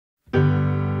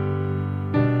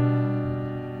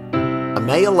On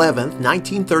May 11,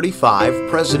 1935,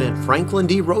 President Franklin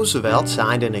D. Roosevelt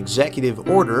signed an executive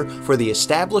order for the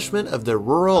establishment of the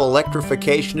Rural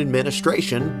Electrification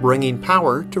Administration, bringing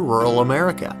power to rural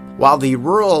America. While the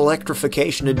Rural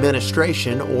Electrification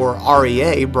Administration, or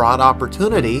REA, brought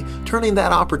opportunity, turning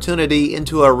that opportunity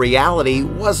into a reality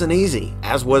wasn't easy,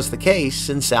 as was the case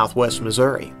in southwest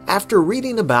Missouri. After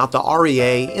reading about the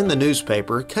REA in the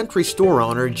newspaper, country store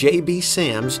owner J.B.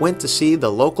 Sims went to see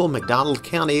the local McDonald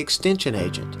County Extension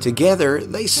agent. Together,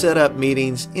 they set up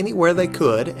meetings anywhere they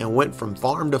could and went from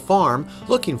farm to farm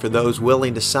looking for those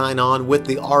willing to sign on with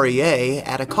the REA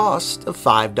at a cost of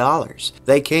 $5.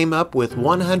 They came up with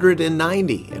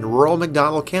 190 in rural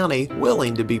McDonald County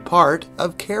willing to be part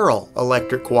of Carroll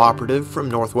Electric Cooperative from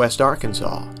northwest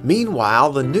Arkansas.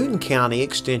 Meanwhile, the Newton County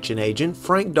Extension agent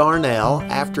Frank Darnell,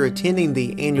 after attending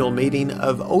the annual meeting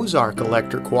of Ozark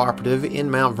Electric Cooperative in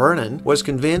Mount Vernon, was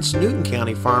convinced Newton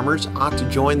County farmers ought to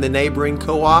join the neighboring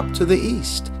co-op to the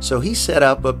east. So he set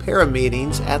up a pair of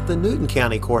meetings at the Newton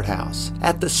County Courthouse.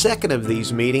 At the second of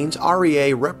these meetings,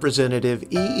 REA Representative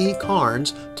E.E.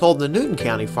 Carnes told the Newton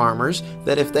County farmers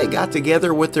that if they got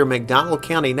together with their McDonald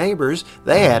County neighbors,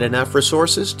 they had enough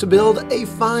resources to build a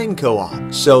fine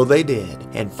co-op. So they did,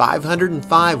 and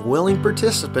 505 willing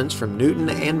participants from Newton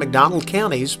and McDonald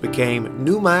counties became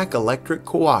New-Mac Electric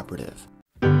Cooperative.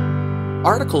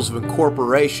 Articles of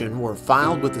incorporation were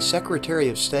filed with the Secretary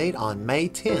of State on May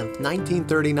 10,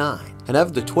 1939. And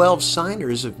of the 12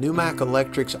 signers of New-Mac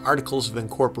Electric's Articles of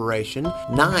Incorporation,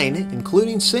 9,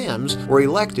 including Sims, were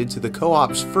elected to the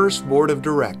co-op's first board of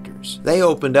directors. They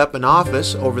opened up an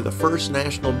office over the First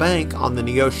National Bank on the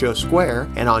Neosho Square,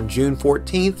 and on June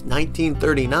 14,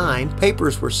 1939,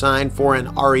 papers were signed for an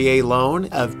REA loan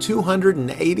of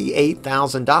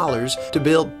 $288,000 to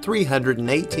build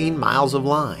 318 miles of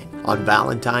line. On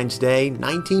Valentine's Day,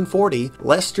 1940,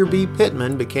 Lester B.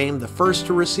 Pittman became the first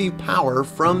to receive power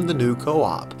from the new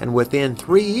co-op, and within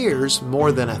 3 years,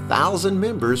 more than 1,000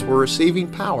 members were receiving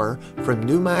power from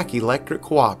New-Mac Electric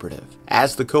Cooperative.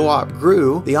 As the co-op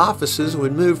grew, the offices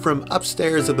would move from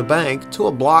upstairs of the bank to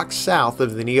a block south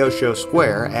of the Neosho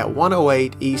Square at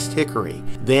 108 East Hickory.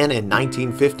 Then in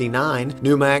 1959,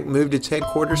 New-Mac moved its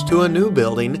headquarters to a new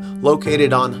building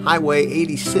located on Highway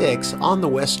 86 on the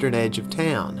western edge of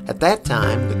town. At that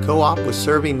time, the co-op was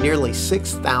serving nearly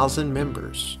 6,000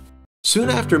 members. Soon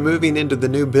after moving into the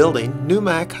new building,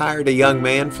 New-Mac hired a young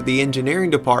man for the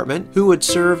engineering department who would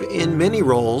serve in many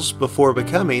roles before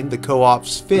becoming the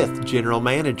co-op's 5th general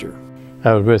manager.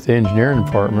 I was with the engineering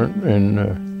department, and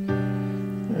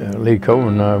Lee Cole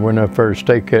and I went up there to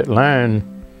stake that line,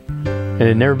 and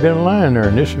there'd never been a line there,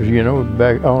 and this was, you know,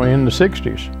 back only in the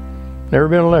 60s. Never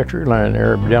been an electric line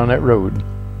there down that road.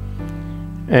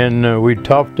 And we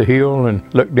topped the hill and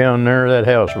looked down there where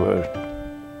that house was.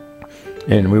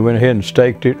 And we went ahead and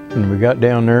staked it, and we got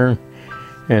down there,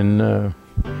 and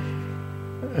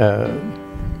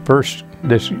first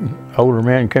this older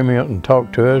man came out and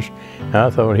talked to us, and I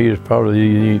thought he was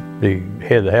probably the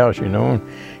head of the house, you know, and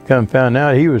come found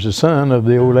out he was the son of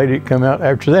the old lady that come out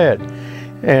after that.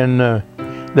 And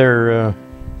their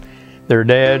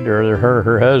dad, or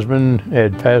her husband,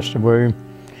 had passed away,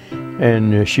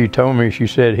 and she told me, she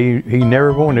said he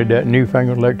never wanted that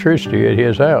newfangled electricity at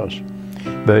his house.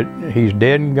 But he's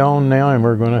dead and gone now, and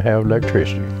we're going to have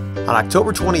electricity. On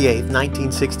October 28,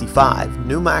 1965,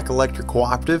 New-Mac Electric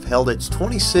Cooperative held its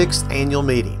 26th annual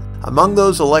meeting. Among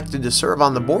those elected to serve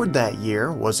on the board that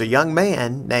year was a young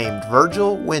man named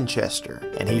Virgil Winchester,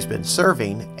 and he's been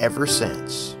serving ever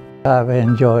since. I've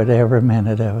enjoyed every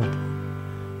minute of it.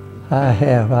 I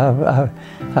have.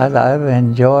 I've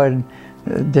enjoyed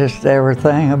just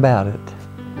everything about it.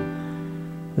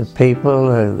 The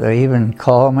people, they even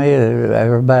call me.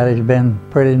 Everybody's been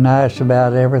pretty nice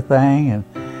about everything,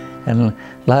 and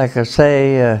like I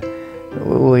say,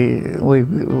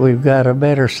 we've got a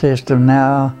better system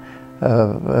now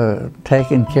of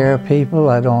taking care of people.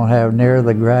 I don't have near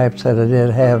the gripes that I did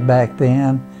have back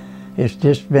then. It's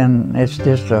just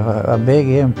a big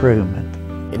improvement.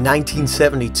 In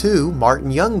 1972,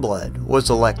 Martin Youngblood was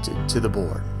elected to the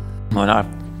board. When I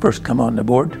first come on the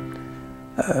board,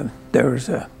 there was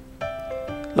a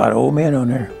lot of old men on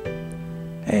there,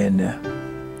 and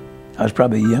I was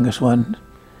probably the youngest one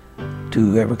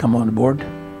to ever come on the board,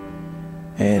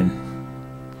 and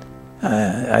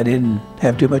I didn't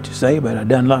have too much to say, but I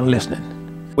done a lot of listening.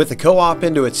 With the co-op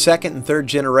into its 2nd and 3rd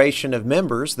generation of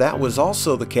members, that was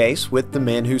also the case with the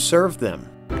men who served them.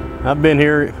 I've been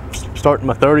here starting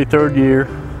my 33rd year.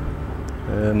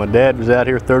 My dad was out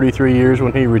here 33 years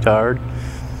when he retired.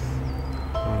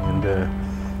 And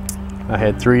I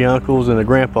had 3 uncles and a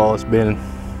grandpa that's been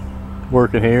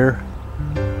working here.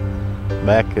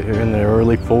 back in the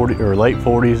early 40s or late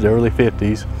 40s, the early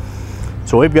 50s.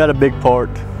 So we've got a big part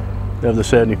of the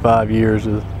 75 years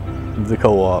of the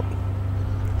co-op.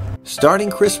 Starting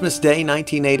Christmas Day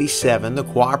 1987, the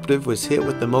cooperative was hit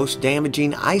with the most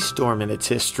damaging ice storm in its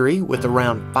history, with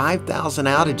around 5,000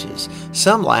 outages,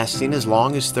 some lasting as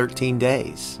long as 13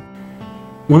 days.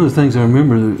 One of the things I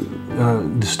remember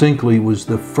distinctly was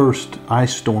the first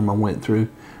ice storm I went through.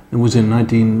 It was in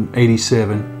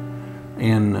 1987,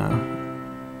 and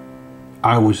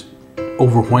I was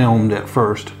overwhelmed at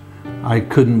first. I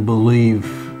couldn't believe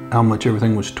how much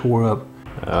everything was tore up.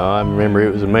 I remember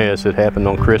it was a mess. It happened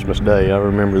on Christmas Day. I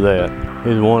remember that.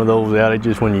 It was one of those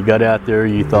outages when you got out there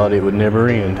you thought it would never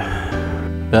end.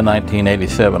 The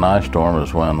 1987 ice storm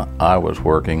is when I was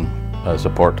working as a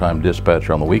part-time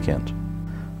dispatcher on the weekends.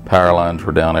 Power lines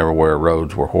were down everywhere,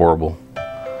 roads were horrible,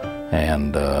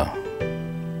 and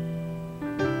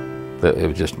it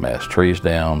was just a mess. Trees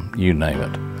down, you name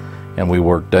it. And we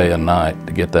worked day and night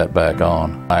to get that back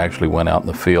on. I actually went out in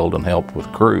the field and helped with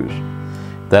crews.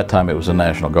 That time it was the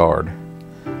National Guard.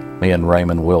 Me and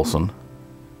Raymond Wilson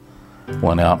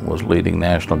went out and was leading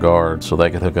National Guard so they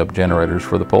could hook up generators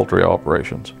for the poultry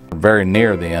operations. Very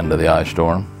near the end of the ice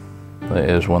storm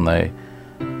is when the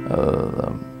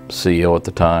CEO at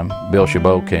the time, Bill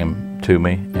Chabot, came to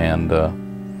me and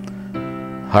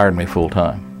hired me full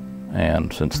time.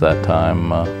 And since that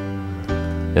time,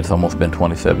 it's almost been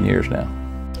 27 years now.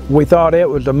 We thought it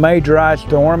was a major ice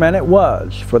storm, and it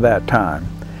was for that time.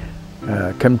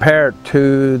 Compared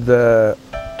to the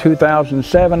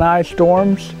 2007 ice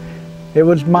storms, it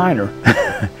was minor.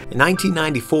 In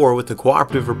 1994, with the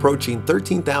cooperative approaching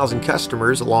 13,000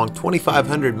 customers along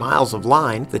 2,500 miles of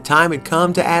line, the time had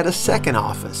come to add a second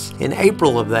office. In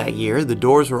April of that year, the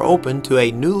doors were opened to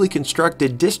a newly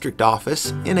constructed district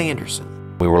office in Anderson.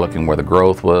 We were looking where the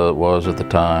growth was at the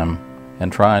time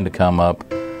and trying to come up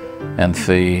and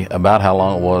see about how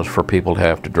long it was for people to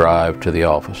have to drive to the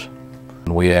office.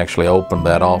 We actually opened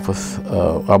that office,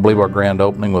 I believe our grand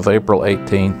opening was April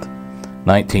 18th,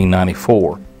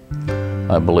 1994,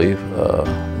 I believe.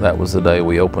 That was the day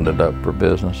we opened it up for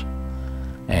business.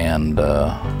 And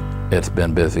it's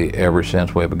been busy ever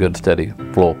since. We have a good steady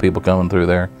flow of people coming through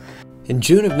there. In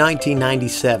June of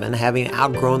 1997, having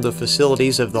outgrown the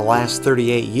facilities of the last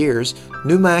 38 years,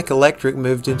 New-Mac Electric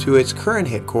moved into its current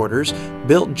headquarters,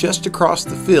 built just across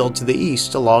the field to the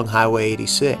east along Highway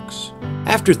 86.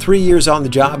 After 3 years on the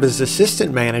job as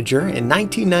assistant manager, in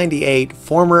 1998,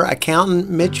 former accountant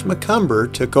Mitch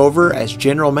McCumber took over as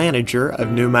general manager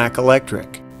of New-Mac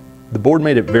Electric. The board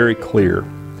made it very clear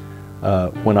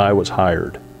when I was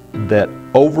hired that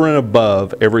over and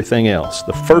above everything else,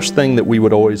 the first thing that we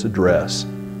would always address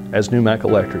as New-Mac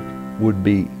Electric would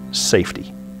be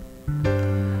safety.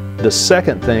 The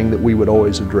second thing that we would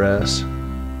always address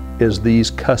is these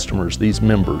customers, these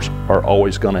members, are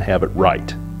always going to have it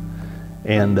right.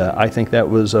 And I think that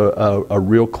was a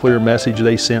real clear message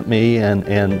they sent me,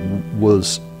 and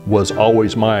was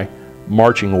always my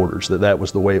marching orders that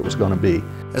was the way it was going to be.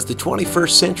 As the 21st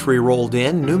century rolled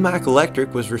in, New-Mac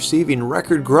Electric was receiving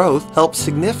record growth, helped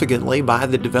significantly by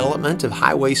the development of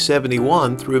Highway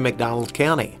 71 through McDonald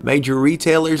County. Major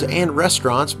retailers and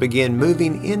restaurants began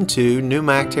moving into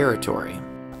New-Mac territory.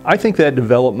 I think that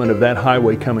development of that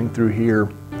highway coming through here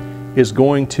is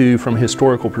going to, from a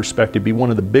historical perspective, be one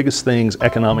of the biggest things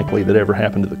economically that ever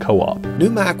happened to the co-op.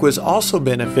 New-Mac was also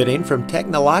benefiting from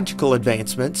technological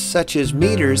advancements such as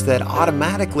meters that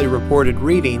automatically reported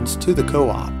readings to the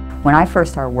co-op. When I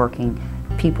first started working,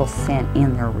 people sent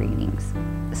in their readings.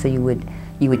 So you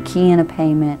would key in a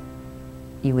payment,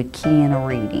 you would key in a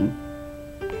reading.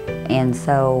 And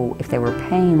so if they were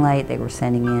paying late, they were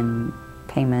sending in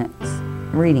payments,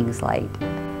 readings late.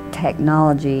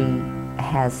 Technology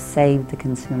has saved the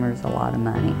consumers a lot of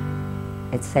money.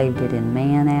 It saved it in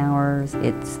man hours.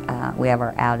 We have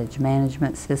our outage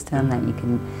management system that you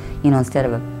can, instead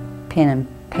of a pen and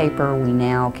paper, we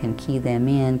now can key them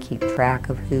in, keep track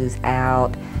of who's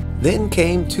out. Then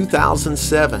came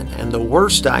 2007 and the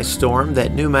worst ice storm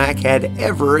that New-Mac had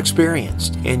ever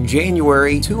experienced. In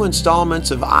January, 2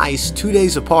 installments of ice 2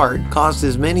 days apart caused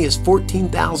as many as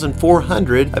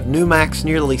 14,400 of New-Mac's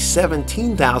nearly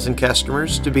 17,000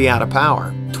 customers to be out of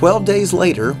power. 12 days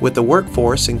later, with the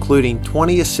workforce including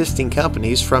 20 assisting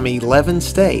companies from 11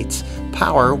 states,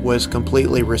 power was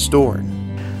completely restored.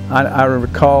 I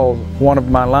recall one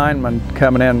of my linemen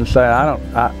coming in and saying,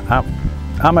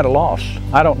 I'm at a loss.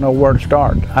 I don't know where to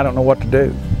start. I don't know what to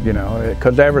do,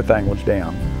 because everything was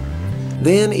down.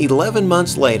 Then, 11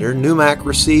 months later, New-Mac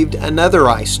received another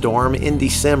ice storm in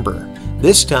December.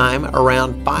 This time,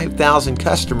 around 5,000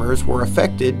 customers were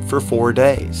affected for 4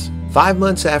 days. 5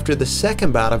 months after the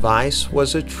second bout of ice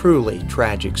was a truly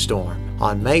tragic storm.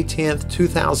 On May 10,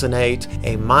 2008,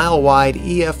 a mile-wide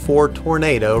EF4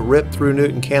 tornado ripped through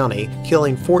Newton County,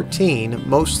 killing 14,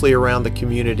 mostly around the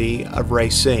community of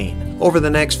Racine. Over the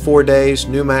next 4 days,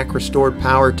 New-Mac restored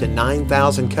power to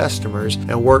 9,000 customers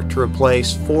and worked to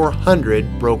replace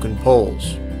 400 broken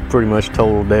poles. Pretty much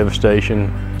total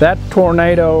devastation. That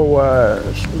tornado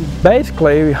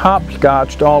basically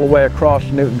hopscotched all the way across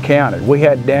Newton County. We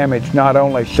had damage, not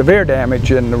only severe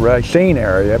damage in the Racine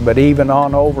area, but even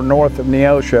on over north of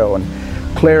Neosho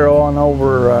and clear on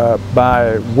over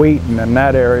by Wheaton and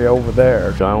that area over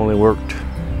there. I only worked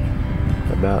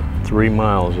about 3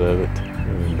 miles of it.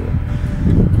 And,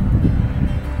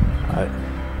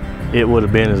 it would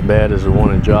have been as bad as the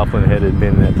one in Joplin had it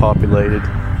been that populated.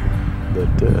 But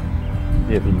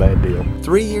it was a bad deal.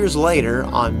 3 years later,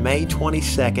 on May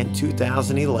 22,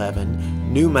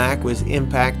 2011, New-Mac was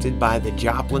impacted by the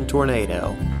Joplin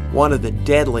tornado, one of the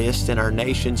deadliest in our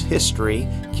nation's history,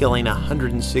 killing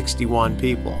 161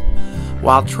 people.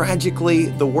 While tragically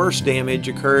the worst damage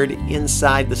occurred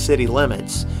inside the city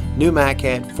limits, New-Mac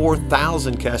had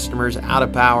 4,000 customers out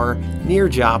of power near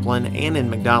Joplin and in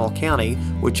McDonald County,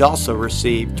 which also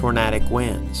received tornadic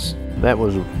winds. That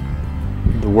was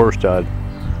the worst I'd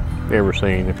ever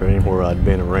seen, if anywhere I'd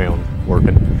been around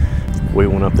working. We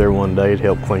went up there one day to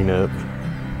help clean up,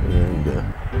 and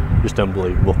just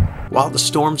unbelievable. While the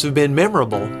storms have been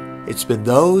memorable, it's been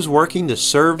those working to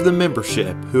serve the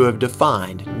membership who have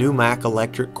defined New-Mac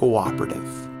Electric Cooperative.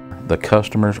 The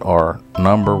customers are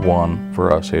 #1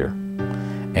 for us here,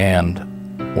 and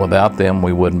without them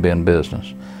we wouldn't be in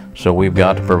business. So we've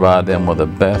got to provide them with the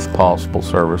best possible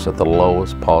service at the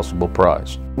lowest possible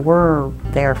price. We're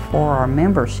there for our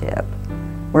membership.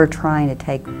 We're trying to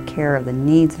take care of the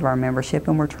needs of our membership,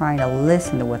 and we're trying to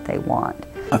listen to what they want.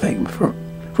 I think for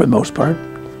the most part,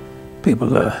 people,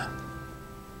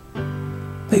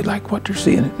 they like what they're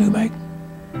seeing at New-Mac.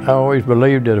 I always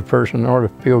believed that a person ought to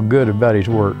feel good about his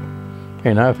work,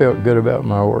 and I felt good about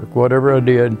my work. Whatever I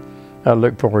did, I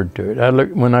looked forward to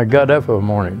it. When I got up in the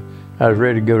morning, I was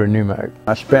ready to go to New-Mac.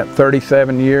 I spent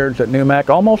 37 years at New-Mac,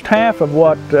 almost half of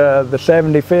what the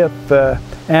 75th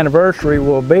anniversary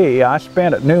will be. I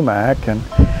spent at New-Mac, and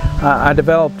I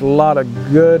developed a lot of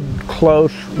good,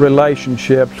 close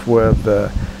relationships with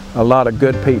a lot of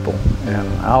good people, and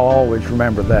I'll always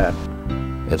remember that.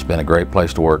 It's been a great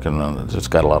place to work, and it's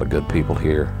got a lot of good people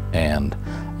here, and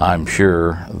I'm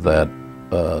sure that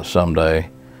someday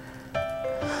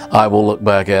I will look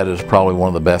back at it as probably one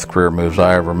of the best career moves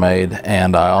I ever made,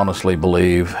 and I honestly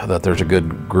believe that there's a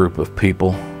good group of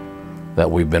people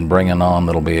that we've been bringing on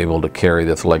that'll be able to carry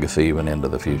this legacy even into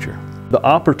the future. The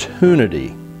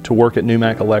opportunity to work at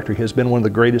New-Mac Electric has been one of the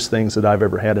greatest things that I've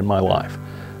ever had in my life.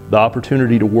 The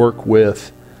opportunity to work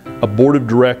with a board of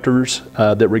directors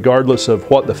that, regardless of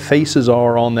what the faces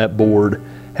are on that board,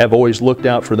 have always looked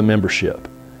out for the membership.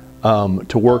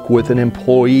 To work with an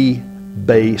employee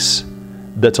base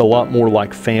that's a lot more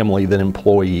like family than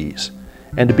employees,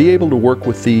 and to be able to work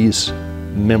with these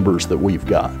members that we've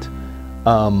got.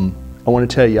 I want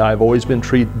to tell you, I've always been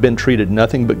treated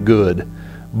nothing but good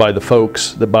by the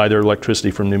folks that buy their electricity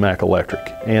from New-Mac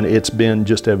Electric, and it's been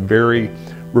just a very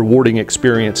rewarding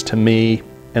experience to me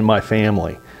and my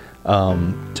family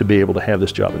to be able to have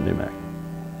this job at New-Mac.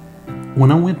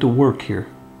 When I went to work here,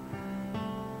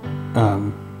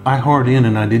 I hard in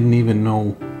and I didn't even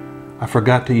know, I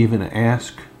forgot to even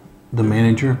ask the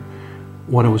manager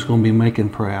what I was going to be making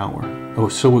per hour. I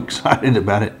was so excited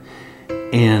about it,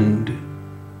 and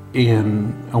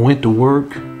I went to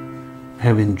work,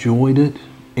 have enjoyed it,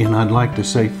 and I'd like to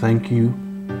say thank you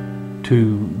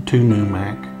to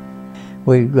New-Mac.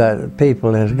 We've got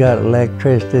people that's got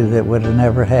electricity that would have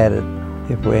never had it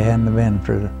if we hadn't been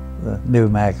for the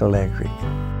New-Mac Electric.